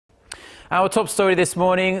Our top story this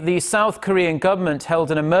morning, the South Korean government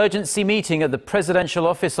held an emergency meeting at the presidential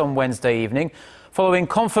office on Wednesday evening, following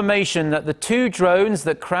confirmation that the two drones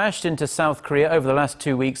that crashed into South Korea over the last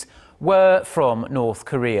 2 weeks were from North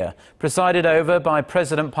Korea. Presided over by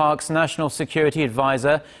President Park's National Security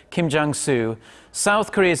Advisor, Kim Jang-soo,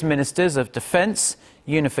 South Korea's ministers of defense,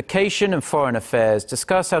 unification and foreign affairs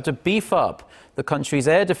discussed how to beef up the country's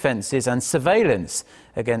air defenses and surveillance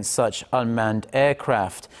against such unmanned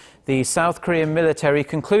aircraft. The South Korean military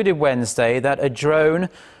concluded Wednesday that a drone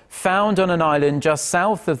found on an island just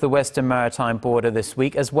south of the western maritime border this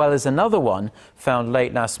week, as well as another one found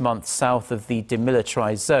late last month south of the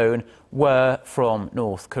demilitarized zone, were from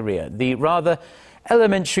North Korea. The rather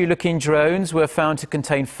elementary-looking drones were found to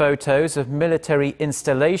contain photos of military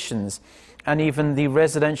installations and even the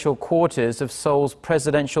residential quarters of Seoul's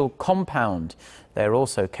presidential compound. They're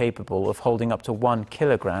also capable of holding up to 1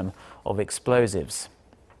 kilogram of explosives.